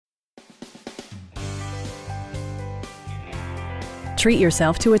Treat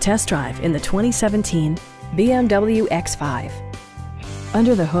yourself to a test drive in the 2017 BMW X5.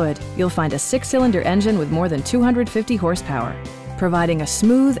 Under the hood, you'll find a 6-cylinder engine with more than 250 horsepower, providing a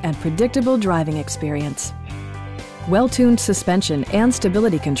smooth and predictable driving experience. Well-tuned suspension and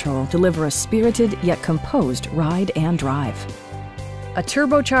stability control deliver a spirited yet composed ride and drive. A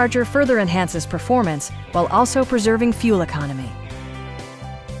turbocharger further enhances performance while also preserving fuel economy.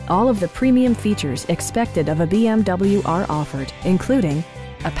 All of the premium features expected of a BMW are offered, including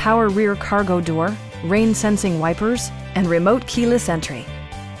a power rear cargo door, rain-sensing wipers, and remote keyless entry.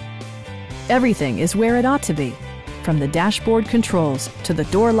 Everything is where it ought to be, from the dashboard controls to the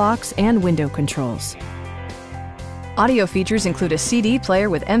door locks and window controls. Audio features include a CD player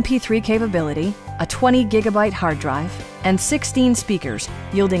with MP3 capability, a 20-gigabyte hard drive, and 16 speakers,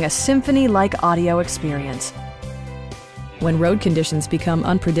 yielding a symphony-like audio experience. When road conditions become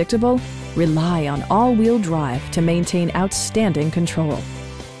unpredictable, rely on all-wheel drive to maintain outstanding control.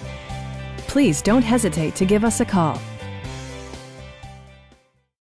 Please don't hesitate to give us a call.